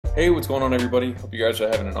Hey, what's going on, everybody? Hope you guys are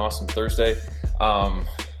having an awesome Thursday.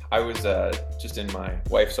 I was just in my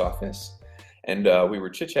wife's office, and we were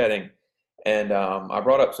chit-chatting, and I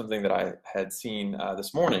brought up something that I had seen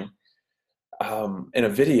this morning in a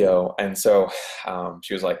video, and so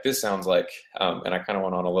she was like, "This sounds like," and I kind of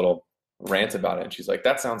went on a little rant about it, and she's like,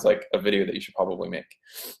 "That sounds like a video that you should probably make."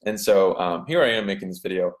 And so here I am making this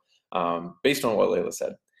video based on what Layla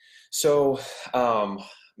said. So, um,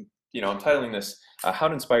 I'm titling this "How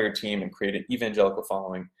to Inspire Your Team and Create an Evangelical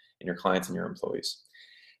Following in Your Clients and Your Employees."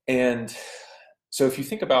 And so, if you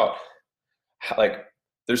think about like,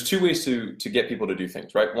 there's two ways to get people to do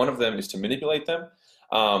things, right? One of them is to manipulate them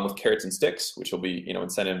with carrots and sticks, which will be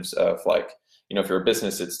incentives of like, if you're a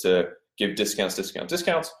business, it's to give discounts,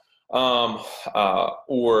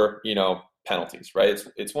 or penalties, right?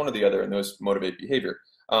 It's one or the other, and those motivate behavior.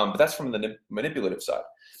 But that's from the manipulative side.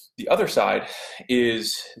 The other side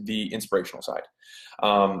is the inspirational side.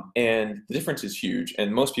 And the difference is huge.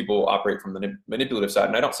 And most people operate from the manipulative side.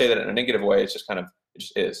 And I don't say that in a negative way. It's just it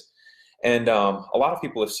just is. And a lot of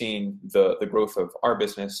people have seen the growth of our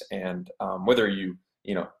business. And whether you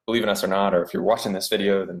believe in us or not, or if you're watching this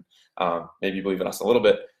video, then maybe you believe in us a little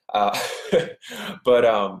bit.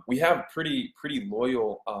 But we have pretty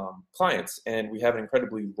loyal clients, and we have an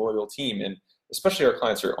incredibly loyal team. And especially our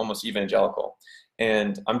clients are almost evangelical.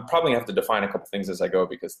 And I'm probably gonna have to define a couple things as I go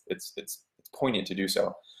because it's poignant to do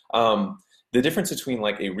so. The difference between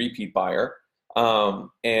like a repeat buyer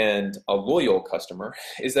and a loyal customer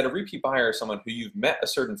is that a repeat buyer is someone who you've met a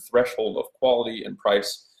certain threshold of quality and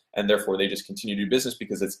price, and therefore they just continue to do business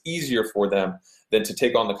because it's easier for them than to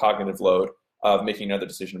take on the cognitive load of making another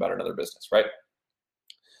decision about another business, right?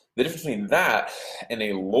 The difference between that and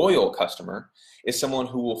a loyal customer is someone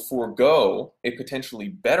who will forego a potentially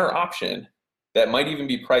better option that might even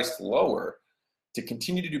be priced lower to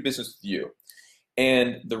continue to do business with you.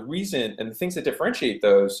 And the reason and the things that differentiate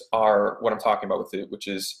those are what I'm talking about with it, which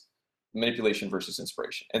is manipulation versus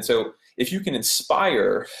inspiration. And so if you can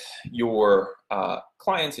inspire your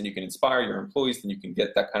clients and you can inspire your employees, then you can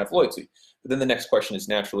get that kind of loyalty. But then the next question is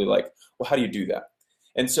naturally like, well, how do you do that?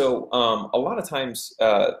 And so a lot of times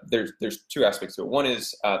there's two aspects to it. One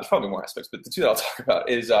is, there's probably more aspects, but the two that I'll talk about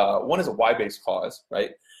is one is a why-based cause,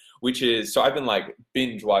 right? Which is, so I've been like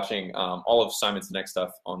binge watching all of Simon Sinek's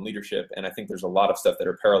stuff on leadership. And I think there's a lot of stuff that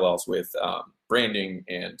are parallels with branding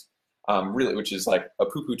and really, which is like a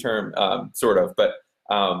poo-poo term, sort of, but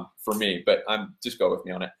for me, but just go with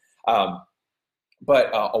me on it. But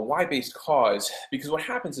a why-based cause, because what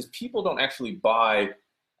happens is people don't actually buy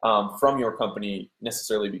from your company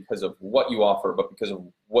necessarily because of what you offer, but because of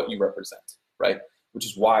what you represent, right? Which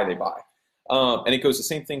is why they buy. And it goes the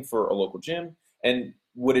same thing for a local gym. And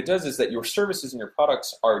what it does is that your services and your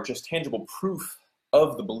products are just tangible proof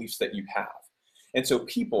of the beliefs that you have. And so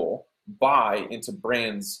people buy into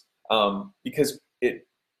brands because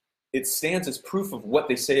it stands as proof of what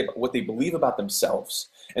they say about what they believe about themselves.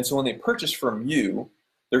 And so when they purchase from you,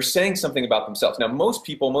 they're saying something about themselves. Now, most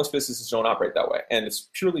businesses don't operate that way. And it's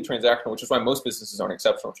purely transactional, which is why most businesses aren't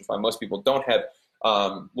exceptional, which is why most people don't have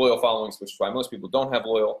loyal followings, which is why most people don't have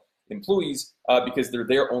loyal employees, because they're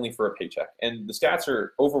there only for a paycheck. And the stats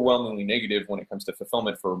are overwhelmingly negative when it comes to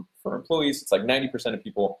fulfillment for employees. It's like 90% of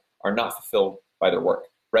people are not fulfilled by their work,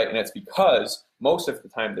 right? And that's because most of the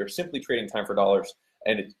time they're simply trading time for dollars,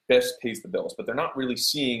 and it best pays the bills, but they're not really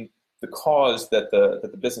seeing the cause that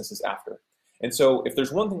the business is after. And so if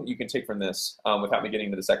there's one thing that you can take from this, without me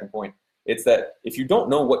getting to the second point, it's that if you don't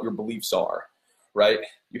know what your beliefs are, right,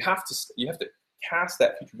 you have to cast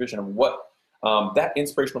that future vision of what that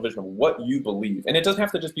inspirational vision of what you believe. And it doesn't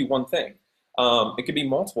have to just be one thing. It could be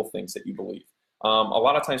multiple things that you believe. A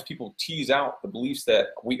lot of times people tease out the beliefs that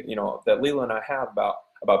that Layla and I have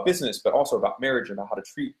about business, but also about marriage and about how to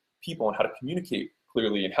treat people and how to communicate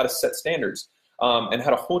clearly and how to set standards, and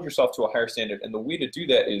how to hold yourself to a higher standard. And the way to do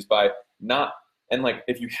that is by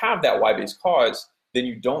if you have that why-based cause, then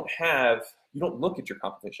you don't look at your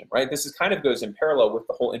competition, right? This is kind of goes in parallel with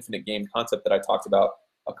the whole infinite game concept that I talked about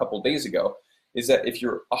a couple of days ago, is that if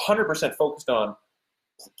you're 100% focused on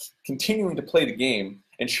continuing to play the game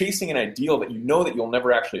and chasing an ideal that you know that you'll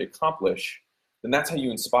never actually accomplish, then that's how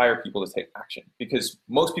you inspire people to take action. Because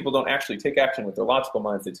most people don't actually take action with their logical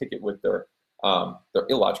minds; they take it with their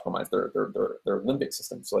illogical minds, their limbic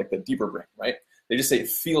system, so like the deeper brain, right? They just say it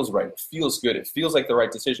feels right, it feels good, it feels like the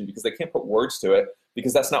right decision, because they can't put words to it,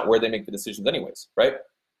 because that's not where they make the decisions anyways, right?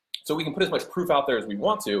 So we can put as much proof out there as we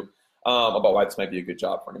want to about why this might be a good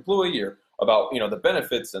job for an employee, or about the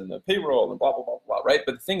benefits and the payroll and blah blah blah blah, right?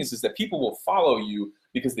 But the thing is that people will follow you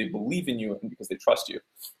because they believe in you and because they trust you,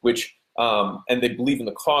 which and they believe in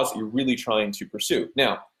the cause that you're really trying to pursue.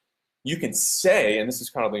 Now, you can say, and this is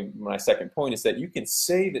kind of my second point, is that you can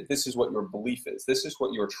say that this is what your belief is. This is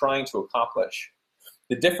what you're trying to accomplish.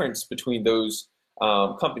 The difference between those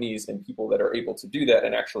companies and people that are able to do that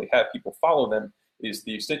and actually have people follow them is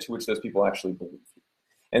the extent to which those people actually believe you.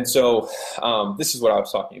 And so this is what I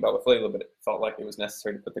was talking about with Layla, but it felt like it was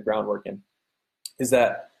necessary to put the groundwork in, is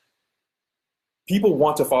that people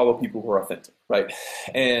want to follow people who are authentic, right?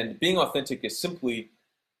 And being authentic is simply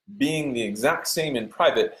being the exact same in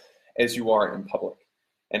private as you are in public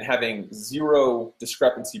and having zero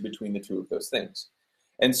discrepancy between the two of those things.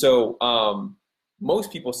 And so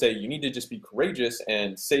most people say you need to just be courageous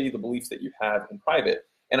and say the beliefs that you have in private.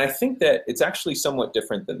 And I think that it's actually somewhat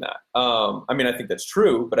different than that. I mean, I think that's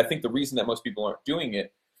true, but I think the reason that most people aren't doing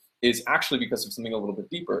it is actually because of something a little bit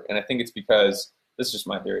deeper. And I think it's because, this is just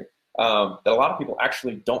my theory, that a lot of people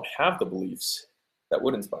actually don't have the beliefs that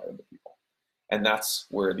would inspire other people. And that's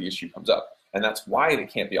where the issue comes up. And that's why they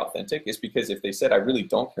can't be authentic, is because if they said, I really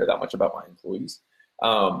don't care that much about my employees,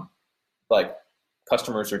 like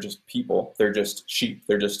customers are just people, they're just sheep,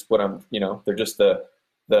 they're just what I'm, they're just the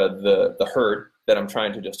herd that I'm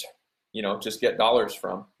trying to just get dollars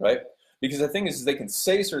from, right? Because the thing is they can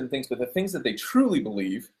say certain things, but the things that they truly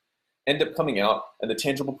believe end up coming out, and the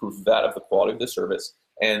tangible proof of that, of the quality of the service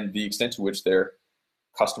and the extent to which their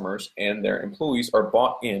customers and their employees are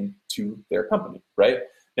bought into their company, right?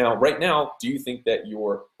 Right now, do you think that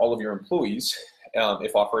all of your employees,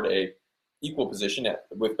 if offered a equal position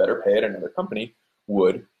with better pay at another company,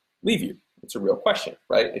 would leave you? It's a real question,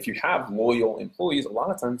 right? If you have loyal employees, a lot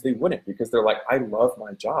of times they wouldn't, because they're like, I love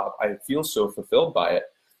my job. I feel so fulfilled by it.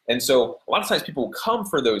 And so a lot of times people will come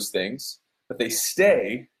for those things, but they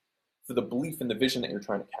stay for the belief and the vision that you're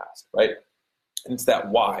trying to cast, right? And it's that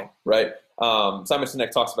why, right? Simon Sinek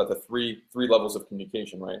talks about the three levels of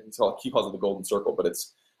communication, right? He calls it the golden circle, but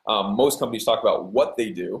it's most companies talk about what they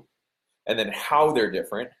do and then how they're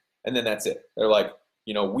different, and then that's it. They're like,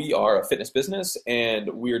 we are a fitness business and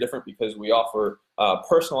we are different because we offer a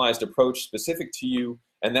personalized approach specific to you,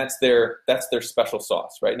 and that's their special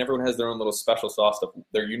sauce, right? And everyone has their own little special sauce of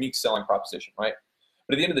their unique selling proposition, right?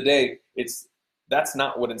 But at the end of the day, that's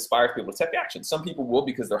not what inspires people to take action. Some people will,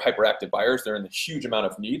 because they're hyperactive buyers, they're in a huge amount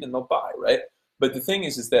of need and they'll buy, right? But the thing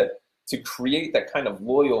is that to create that kind of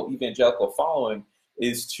loyal evangelical following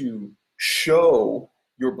is to show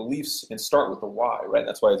your beliefs and start with the why, right?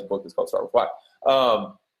 That's why his book is called Start With Why.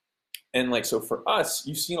 So for us,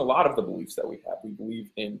 you've seen a lot of the beliefs that we have. We believe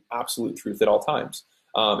in absolute truth at all times.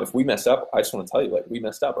 If we mess up, I just want to tell you, we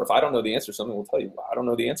messed up. Or if I don't know the answer to something, we'll tell you, I don't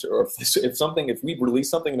know the answer. Or if we release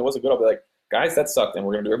something and it wasn't good, I'll be like, guys, that sucked, and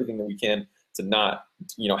we're going to do everything that we can to not,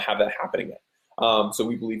 have that happen again. So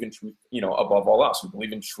we believe in truth, above all else. We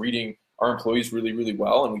believe in treating our employees really, really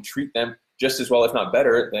well, and we treat them just as well, if not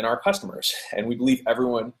better, than our customers. And we believe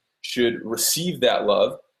everyone should receive that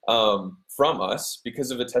love from us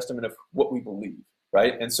because of a testament of what we believe,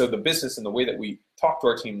 right? And so the business and the way that we talk to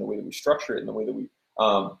our team, the way that we structure it, and the way that we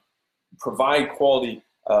provide quality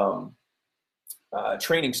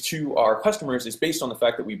trainings to our customers is based on the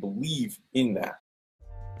fact that we believe in that.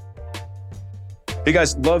 Hey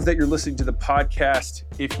guys, love that you're listening to the podcast.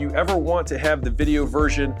 If you ever want to have the video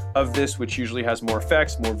version of this, which usually has more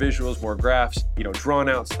effects, more visuals, more graphs, drawn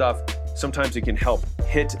out stuff, sometimes it can help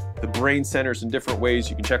hit the brain centers in different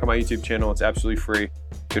ways. You can check out my YouTube channel. It's absolutely free.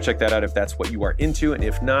 Go check that out if that's what you are into. And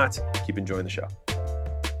if not, keep enjoying the show.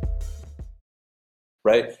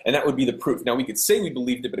 Right? And that would be the proof. Now, we could say we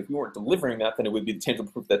believed it, but if we weren't delivering that, then it would be the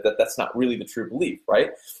tangible proof that that's not really the true belief, right?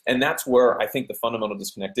 And that's where I think the fundamental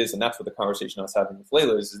disconnect is, and that's what the conversation I was having with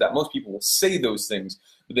Layla is that most people will say those things,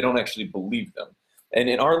 but they don't actually believe them. And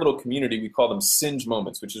in our little community, we call them singe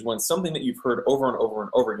moments, which is when something that you've heard over and over and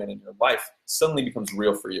over again in your life suddenly becomes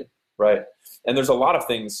real for you, right? And there's a lot of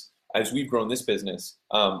things, as we've grown this business,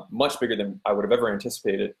 much bigger than I would have ever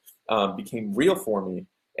anticipated, became real for me.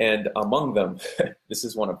 And among them, this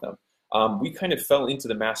is one of them. We kind of fell into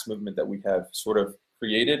the mass movement that we have sort of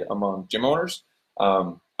created among gym owners.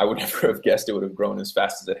 I would never have guessed it would have grown as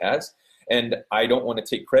fast as it has. And I don't want to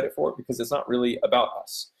take credit for it because it's not really about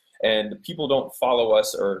us. And people don't follow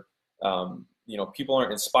us or, people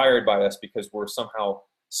aren't inspired by us because we're somehow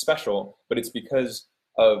special, but it's because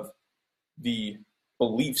of the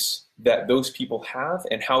beliefs that those people have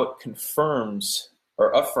and how it confirms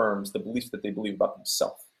or affirms the beliefs that they believe about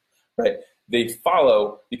themselves, right? They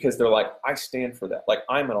follow because they're like, I stand for that. Like,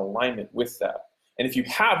 I'm in alignment with that. And if you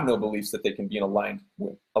have no beliefs that they can be in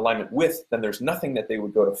alignment with, then there's nothing that they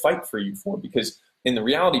would go to fight for you for, because in the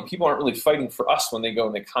reality, people aren't really fighting for us when they go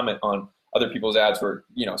and they comment on other people's ads or,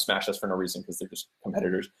 smash us for no reason because they're just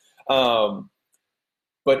competitors.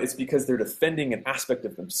 but it's because they're defending an aspect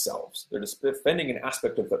of themselves. They're just defending an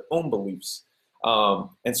aspect of their own beliefs.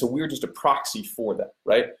 And so we're just a proxy for that,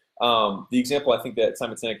 right? The example I think that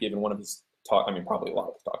Simon Sinek gave in one of his talks, I mean, probably a lot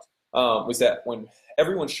of his talks, was that when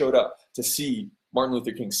everyone showed up to see Martin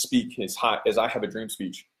Luther King speak his "As I Have a Dream"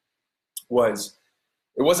 speech,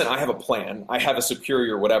 it wasn't I have a plan, I have a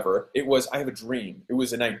superior whatever. It was I have a dream. It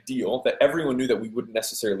was an ideal that everyone knew that we wouldn't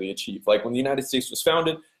necessarily achieve. Like when the United States was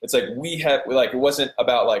founded, it's like it wasn't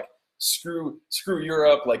about like screw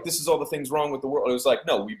Europe, like this is all the things wrong with the world. It was like,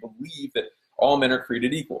 no, we believe that all men are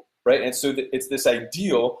created equal, right? And so it's this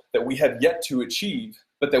ideal that we have yet to achieve,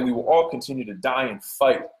 but that we will all continue to die and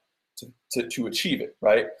fight to achieve it,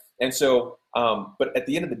 right? And so, but at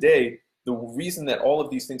the end of the day, the reason that all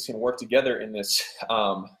of these things can work together in this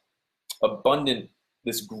abundant,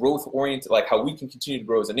 this growth-oriented, like how we can continue to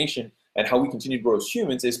grow as a nation and how we continue to grow as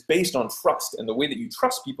humans is based on trust. And the way that you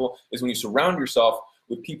trust people is when you surround yourself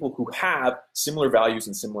with people who have similar values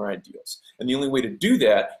and similar ideals. And the only way to do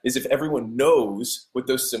that is if everyone knows what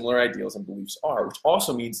those similar ideals and beliefs are, which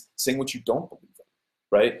also means saying what you don't believe in,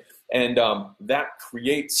 right? And that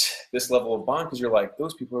creates this level of bond because you're like,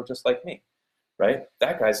 those people are just like me. Right?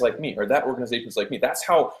 That guy's like me, or that organization's like me. That's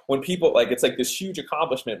how, when people, like, it's like this huge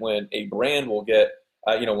accomplishment when a brand will get,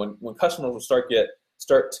 when customers will start to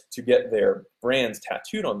get their brands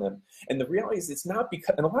tattooed on them. And the reality is it's not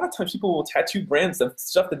because, and a lot of times people will tattoo brands of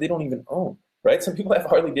stuff that they don't even own, right? Some people have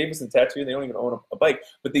Harley Davidson tattooed and they don't even own a bike,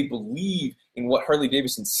 but they believe in what Harley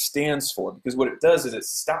Davidson stands for, because what it does is it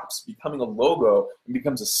stops becoming a logo and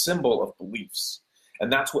becomes a symbol of beliefs.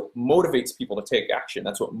 And that's what motivates people to take action.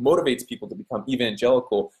 That's what motivates people to become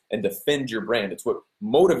evangelical and defend your brand. It's what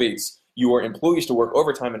motivates your employees to work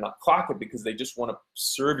overtime and not clock it because they just want to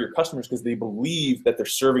serve your customers because they believe that they're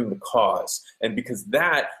serving the cause. And because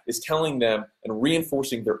that is telling them and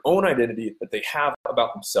reinforcing their own identity that they have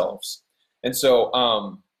about themselves. And so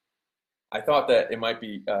I thought that it might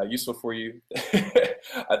be useful for you.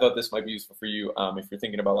 I thought this might be useful for you if you're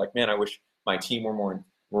thinking about like, man, I wish my team were more,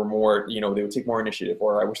 they would take more initiative,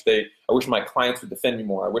 or I wish my clients would defend me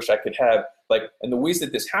more. I wish I could have and the ways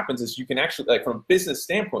that this happens is you can actually, from a business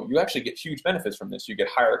standpoint, you actually get huge benefits from this. You get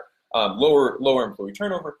higher, lower employee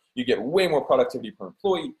turnover. You get way more productivity per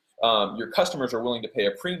employee. Your customers are willing to pay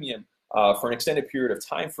a premium for an extended period of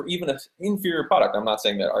time for even an inferior product. I'm not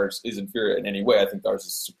saying that ours is inferior in any way. I think ours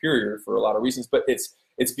is superior for a lot of reasons, but it's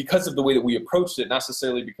because of the way that we approached it, not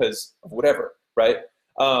necessarily because of whatever, right?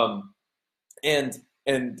 And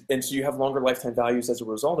so you have longer lifetime values as a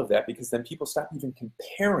result of that, because then people stop even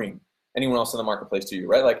comparing anyone else in the marketplace to you,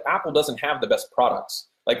 right? Like Apple doesn't have the best products.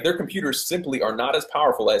 Like their computers simply are not as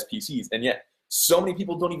powerful as PCs. And yet so many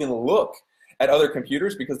people don't even look at other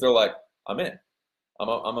computers because they're like, I'm in.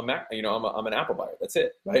 I'm a Mac, I'm an Apple buyer. That's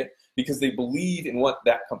it, right? Because they believe in what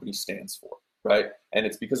that company stands for, right? And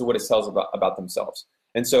it's because of what it tells about themselves.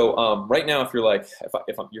 And so right now, if you're like,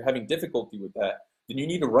 if you're having difficulty with that, then you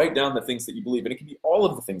need to write down the things that you believe, and it can be all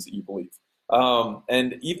of the things that you believe.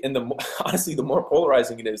 Honestly, the more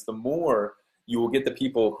polarizing it is, the more you will get the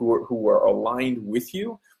people who are aligned with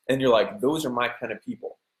you, and you're like, those are my kind of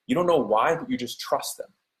people. You don't know why, but you just trust them,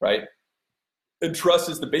 right? And trust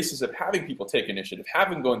is the basis of having people take initiative,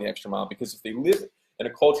 having going the extra mile, because if they live in a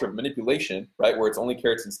culture of manipulation, right, where it's only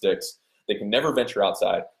carrots and sticks, they can never venture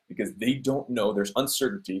outside because they don't know, there's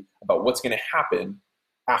uncertainty about what's going to happen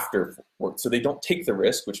after work. So they don't take the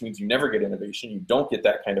risk, which means you never get innovation. You don't get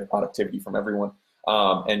that kind of productivity from everyone,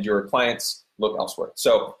 and your clients look elsewhere.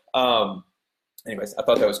 So anyways, I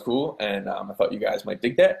thought that was cool, and I thought you guys might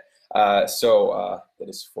dig that. So that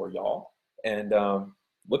is for y'all. And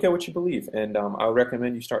look at what you believe, and I would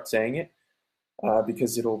recommend you start saying it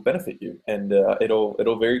because it'll benefit you, and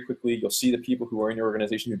it'll very quickly, you'll see the people who are in your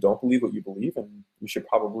organization who don't believe what you believe, and you should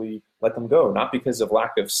probably let them go, not because of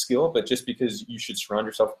lack of skill, but just because you should surround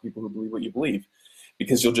yourself with people who believe what you believe,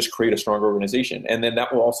 because you'll just create a stronger organization, and then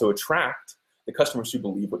that will also attract the customers who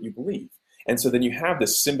believe what you believe. And so then you have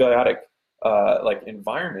this symbiotic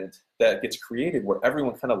environment that gets created where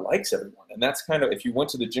everyone kind of likes everyone. And that's kind of, if you went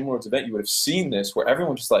to the Gym Lords event, you would have seen this, where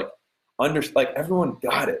everyone just everyone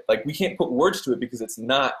got it. Like, we can't put words to it because it's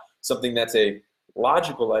not something that's a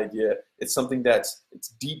logical idea. It's something it's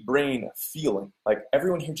deep brain feeling. Like,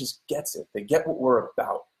 everyone here just gets it. They get what we're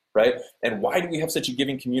about, right? And why do we have such a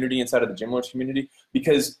giving community inside of the Gym Lords community?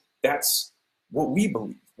 Because that's what we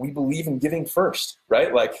believe. We believe in giving first,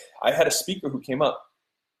 right? Like, I had a speaker who came up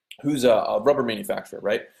who's a rubber manufacturer,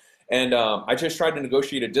 right? And I just tried to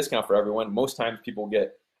negotiate a discount for everyone. Most times people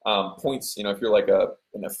get points, if you're like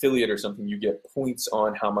an affiliate or something, you get points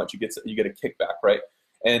on how much you get a kickback, right?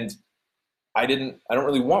 And I don't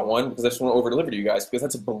really want one because I just want to over deliver to you guys because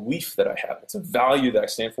that's a belief that I have. It's a value that I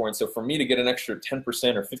stand for. And so for me to get an extra 10%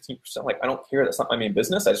 or 15%, like I don't care. That's not my main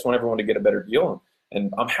business. I just want everyone to get a better deal.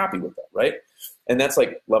 And I'm happy with that, right? And that's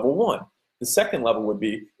like level one. The second level would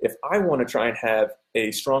be if I want to try and have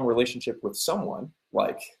a strong relationship with someone,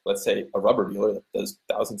 like let's say a rubber dealer that does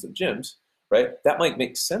thousands of gyms, right? That might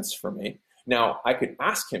make sense for me. Now I could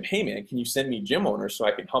ask him, hey man, can you send me gym owners so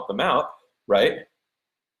I can help them out, right?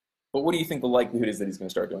 But what do you think the likelihood is that he's going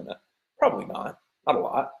to start doing that? Probably not a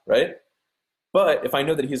lot, right? But if I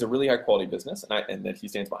know that he has a really high quality business and that he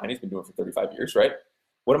stands behind it, he's been doing it for 35 years, right?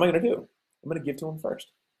 What am I going to do? I'm going to give to him first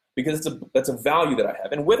because that's a value that I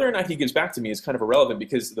have. And whether or not he gives back to me is kind of irrelevant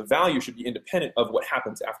because the value should be independent of what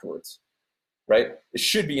happens afterwards, right? It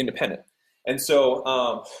should be independent. And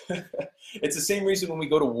so it's the same reason when we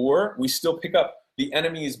go to war, we still pick up the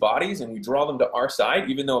enemy's bodies and we draw them to our side,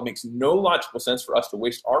 even though it makes no logical sense for us to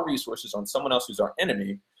waste our resources on someone else who's our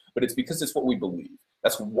enemy, but it's because it's what we believe.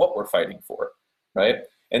 That's what we're fighting for, right?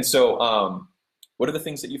 And so what are the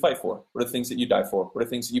things that you fight for? What are the things that you die for? What are the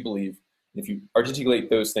things that you believe? And if you articulate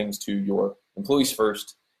those things to your employees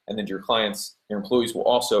first, and then to your clients, your employees will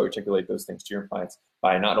also articulate those things to your clients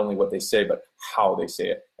by not only what they say, but how they say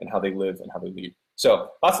it and how they live and how they lead. So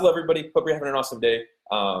lots of love, everybody. Hope you're having an awesome day.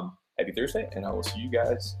 Happy Thursday, and I will see you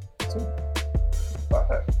guys soon.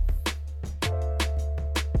 Bye.